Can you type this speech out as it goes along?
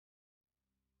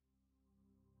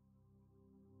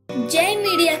జై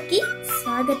మీడియాకి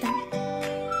స్వాగతం.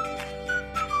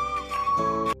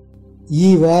 ఈ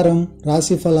వారం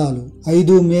రాశి ఫలాలు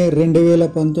 5 మే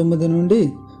 2019 నుండి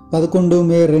 11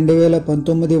 మే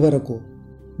 2019 వరకు.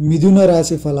 మిథున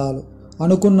రాశి ఫలాలు.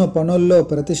 అనుకున్న పనుల్లో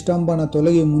ప్రతిష్టంభన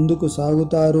తొలగి ముందుకు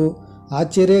సాగుతారు.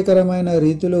 ఆశ్చర్యకరమైన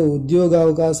రీతిలో ఉద్యోగ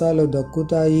అవకాశాలు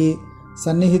దక్కుతాయి.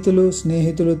 సన్నిహితులు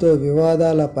స్నేహితులతో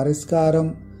వివాదాల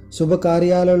పరిష్కారం.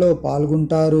 శుభకార్యాలలో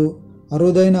పాల్గొంటారు.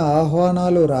 అరుదైన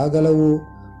ఆహ్వానాలు రాగలవు.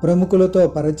 ప్రముఖులతో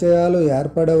పరిచయాలు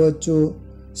ఏర్పడవచ్చు.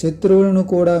 శత్రువులను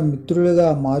కూడా మిత్రులుగా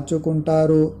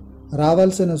మార్చుకుంటారు.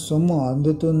 రావాల్సిన సొమ్ము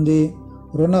అందుతుంది.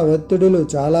 రుణ ఒత్తిడులు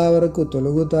చాలా వరకు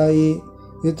తొలగుతాయి.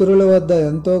 ఇతరుల వద్ద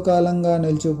ఎంతో కాలంగా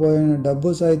నిలిచిపోయిన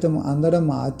డబ్బు సైతం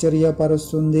అందడం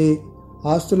ఆశ్చర్యపరుస్తుంది.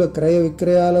 ఆస్తుల క్రయ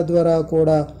విక్రయాల ద్వారా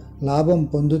కూడా లాభం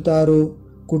పొందుతారు.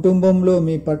 కుటుంబంలో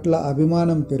మీ పట్ల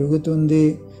అభిమానం పెరుగుతుంది.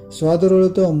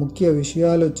 సోదరులతో ముఖ్య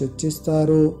విషయాలు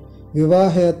చర్చిస్తారు.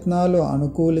 వివాహయత్నాలు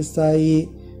అనుకూలిస్తాయి.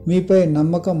 మీపై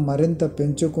నమ్మకం మరింత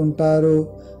పెంచుకుంటారు.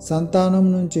 సంతానం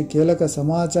నుంచి కీలక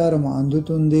సమాచారం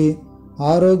అందుతుంది.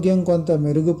 ఆరోగ్యం కొంత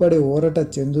మెరుగుపడి ఊరట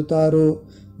చెందుతారు.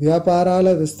 వ్యాపారాల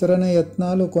విస్తరణ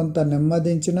యత్నాలు కొంత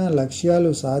నెమ్మదించిన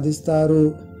లక్ష్యాలు సాధిస్తారు.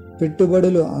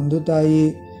 పెట్టుబడులు అందుతాయి.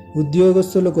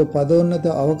 ఉద్యోగస్తులకు పదోన్నత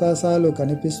అవకాశాలు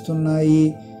కనిపిస్తున్నాయి.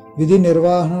 విధి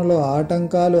నిర్వహణలో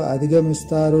ఆటంకాలు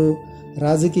అధిగమిస్తారు.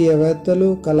 రాజకీయవేత్తలు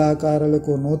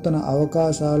కళాకారులకు నూతన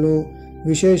అవకాశాలు,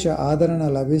 విశేష ఆదరణ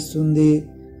లభిస్తుంది.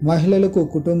 మహిళలకు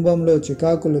కుటుంబంలో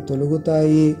చికాకులు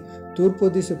తొలగుతాయి. తూర్పు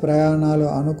దిశ ప్రయాణాలు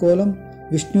అనుకూలం.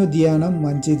 విష్ణు ధ్యానం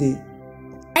మంచిది.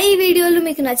 ఈ వీడియోలు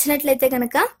మీకు నచ్చినట్లయితే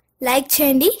కనుక లైక్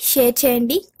చేయండి, షేర్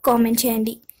చేయండి, కామెంట్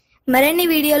చేయండి. మరిన్ని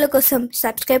వీడియోల కోసం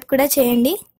సబ్స్క్రైబ్ కూడా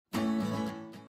చేయండి.